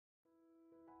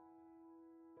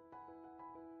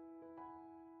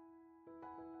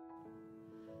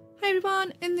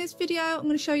everyone, in this video I'm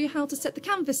going to show you how to set the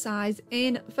canvas size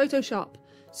in Photoshop.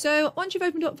 So once you've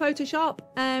opened up Photoshop,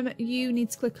 you need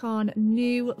to click on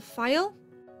New File.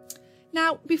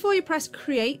 Now before you press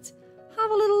Create,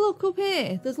 have a little look up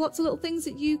here. There's lots of little things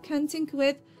that you can tinker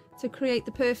with to create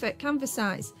the perfect canvas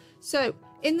size. So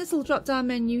in this little drop down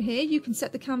menu here, you can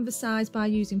set the canvas size by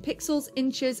using pixels,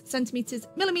 inches, centimetres,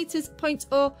 millimetres, points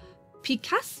or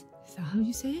picas. Is that how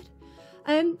you say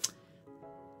it?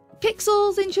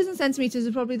 Pixels, inches and centimetres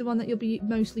are probably the one that you'll be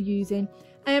mostly using.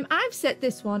 I've set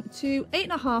this one to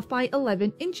 8.5 by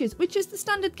 11 inches, which is the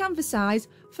standard canvas size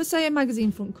for, say, a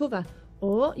magazine front cover.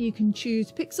 Or you can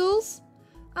choose pixels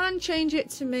and change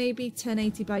it to maybe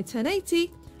 1080 by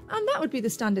 1080, and that would be the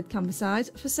standard canvas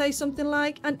size for, say, something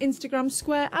like an Instagram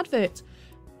square advert.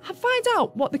 Find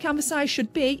out what the canvas size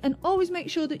should be and always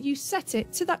make sure that you set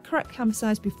it to that correct canvas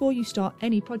size before you start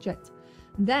any project.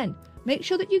 Then make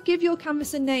sure that you give your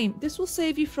canvas a name. This will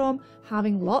save you from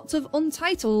having lots of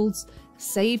untitles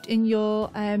saved in your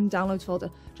downloads folder.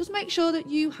 Just make sure that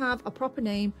you have a proper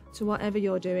name to whatever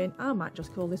you're doing. I might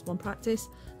just call this one practice,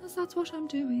 as that's what I'm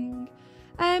doing.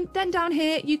 Then down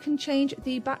here you can change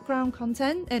the background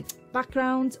content,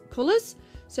 background colours.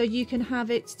 So you can have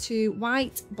it to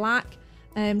white, black,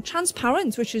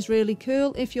 transparent, which is really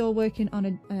cool. If you're working on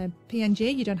a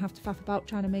PNG, you don't have to faff about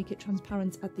trying to make it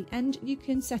transparent at the end. You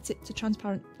can set it to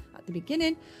transparent at the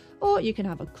beginning, or you can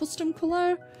have a custom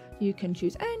colour. You can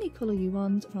choose any colour you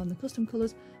want from the custom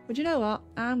colours, but you know what?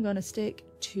 I'm going to stick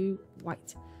to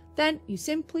white. Then you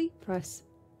simply press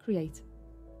Create.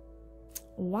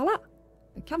 Voila!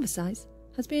 The canvas size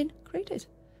has been created.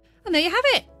 And there you have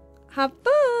it. Have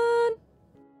fun!